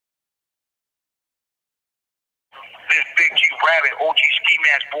This Big G Rabbit, OG Ski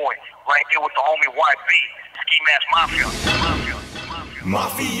Mask boy, right here with the homie YB, Ski Mask Mafia.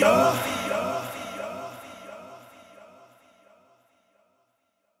 Mafia.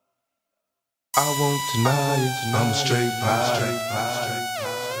 I won't deny it, I'm a straight pie.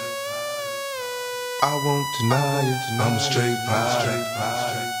 I won't deny it, I'm a straight pie.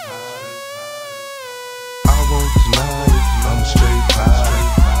 I won't deny it, I'm a straight pie.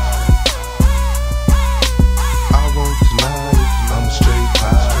 I won't deny it, I'm a straight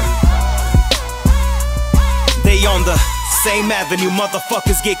pie. They on the same avenue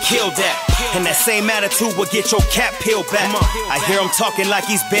motherfuckers get killed at, and that same attitude will get your cap peeled back. I hear him talking like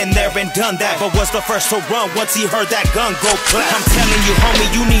he's been there and done that, but was the first to run once he heard that gun go clap. I'm telling you, homie,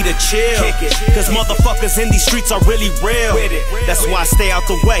 you need to chill, cause motherfuckers in these streets are really real. That's why I stay out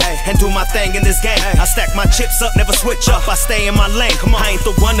the way and do my thing in this game. I stack my chips up, never switch up, I stay in my lane. I ain't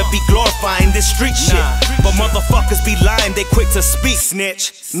the one to be glorifying this street shit, but motherfuckers be lying, they quick to speak.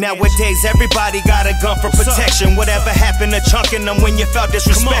 Snitch. Nowadays everybody got a gun for protection. Whatever happened to chunking them when you felt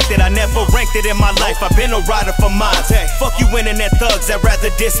disrespected? I never ranked it in my life, I've been a rider for mine. Fuck you internet thugs that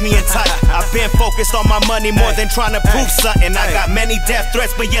rather diss me and type. I've been focused on my money more than trying to prove something. I got many death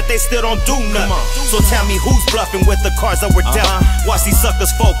threats, but yet they still don't do nothing. So tell me who's bluffing with the cards that were dealt. Watch these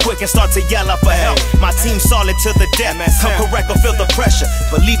suckers fall quick and start to yell out for help. My team's solid to the death, come correct or feel the pressure.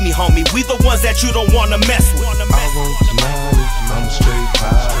 Believe me homie, we the ones that you don't wanna mess with. I won't deny it, I'm a straight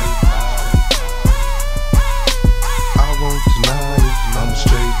pie. I won't deny it, I'm a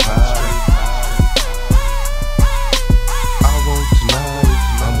straight pie. I won't deny it,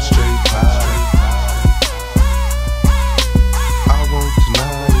 I'm a straight pie. I won't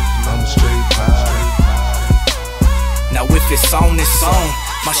deny it, I'm a straight pie. Now if it's on, it's on.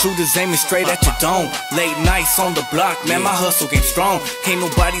 My shooters aiming straight at your dome. Late nights on the block, man, my hustle game strong. Can't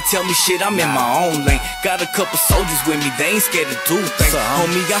nobody tell me shit, I'm in my own lane. Got a couple soldiers with me, they ain't scared to do things.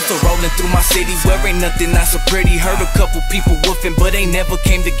 Homie, I'm still rolling through my city where ain't nothing not so pretty. Heard a couple people woofing, but they never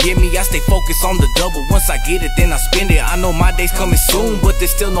came to get me. I stay focused on the double, once I get it, then I spend it. I know my day's coming soon, but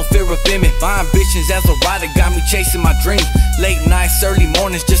there's still no fear of image. My ambitions as a rider got me chasing my dreams. Late nights, early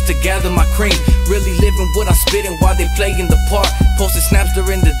mornings just to gather my cream. Really living what I'm spitting while they playing the part. Posting snaps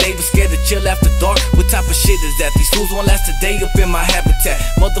during the day, but scared to chill after dark. What type of shit is that? These fools won't last a day up in my habitat.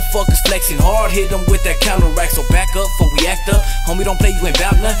 Motherfuckers flexing hard, hit them with that counteract. So back up before we act up. Homie, don't play, you ain't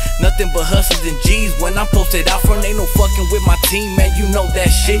bout nothing but hustles and G's. When I'm posted out front, ain't no fucking with my team, man, you know that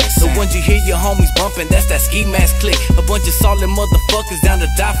shit. The ones you hear your homies bumping, that's that ski mask click. A bunch of solid motherfuckers down to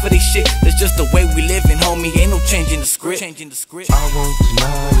die for this shit. That's just the way we living, homie, ain't no changing the script. I won't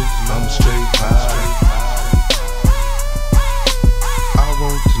deny it, I'm a straight pie.